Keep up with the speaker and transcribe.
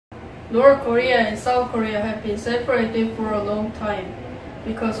North Korea and South Korea have been separated for a long time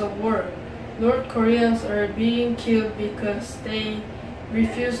because of war. North Koreans are being killed because they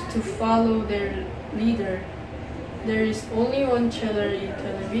refuse to follow their leader. There is only one channel in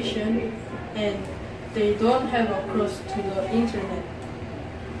television and they don't have access to the internet.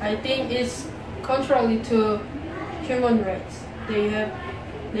 I think it's contrary to human rights. They have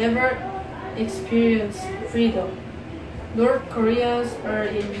never experienced freedom. North Koreans are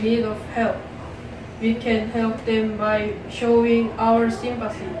in need of help. We can help them by showing our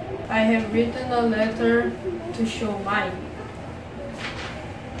sympathy. I have written a letter to show mine.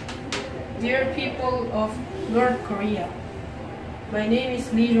 Dear people of North Korea, my name is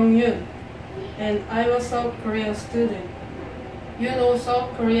Yoon, and I'm a South Korean student. You know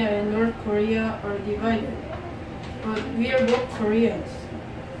South Korea and North Korea are divided, but we are both Koreans.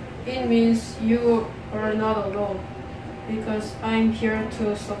 It means you are not alone, because I'm here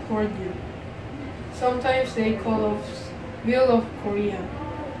to support you. Sometimes they call us Will of Korea.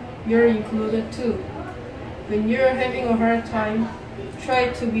 You're included too. When you're having a hard time, try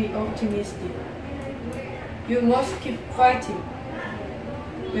to be optimistic. You must keep fighting.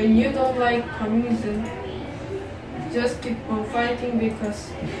 When you don't like communism, just keep on fighting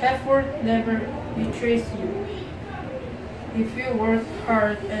because effort never betrays you. If you work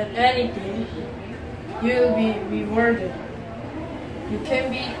hard at anything, you'll be rewarded. You can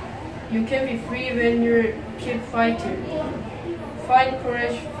be free when you keep fighting. Find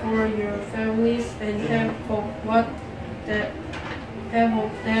courage for your families and have hope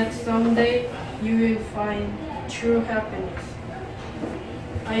that someday you will find true happiness.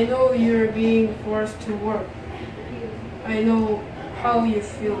 I know you're being forced to work. I know how you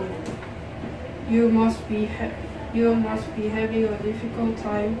feel. You must be having a difficult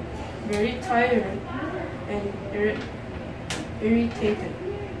time, very tired and irritated.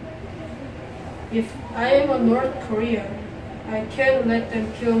 If I am a North Korean, I can't let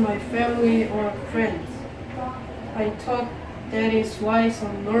them kill my family or friends. I thought that is why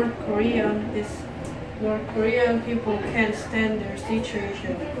some North Korean people can't stand their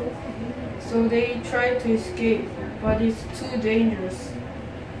situation. So they try to escape, but it's too dangerous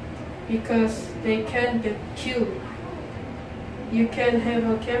because they can't get killed. You can have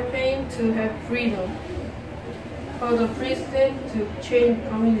a campaign to have freedom for the president to change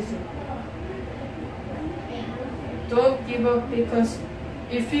communism. Don't give up, because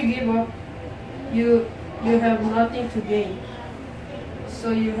if you give up, you have nothing to gain.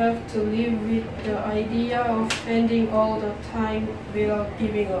 So you have to live with the idea of ending all the time without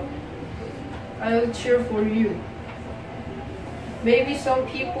giving up. I'll cheer for you. Maybe some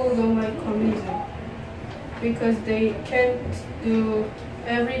people don't like communism because they can't do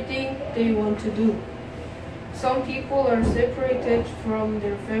everything they want to do. Some people are separated from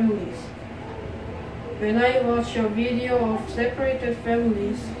their families. When I watch a video of separated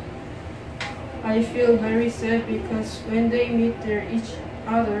families, I feel very sad because when they meet each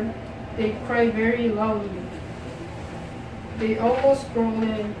other, they cry very loudly. They almost groan,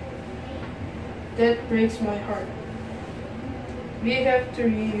 and that breaks my heart. We have to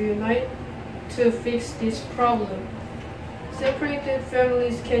reunite to fix this problem. Separated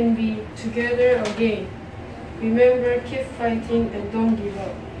families can be together again. Remember, keep fighting and don't give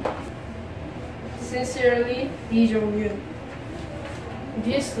up. Sincerely, Jong.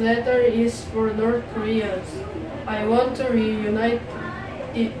 This letter is for North Koreans. I want to reunite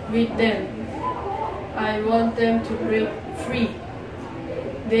with them. I want them to break free.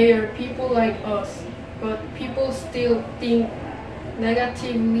 They are people like us, but people still think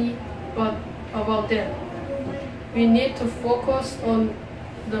negatively about them. We need to focus on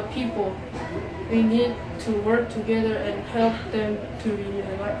the people. We need to work together and help them to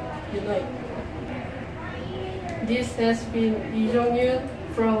unite. This has been Yoon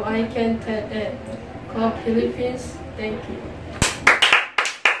from I Can TED Ed Club Philippines. Thank you.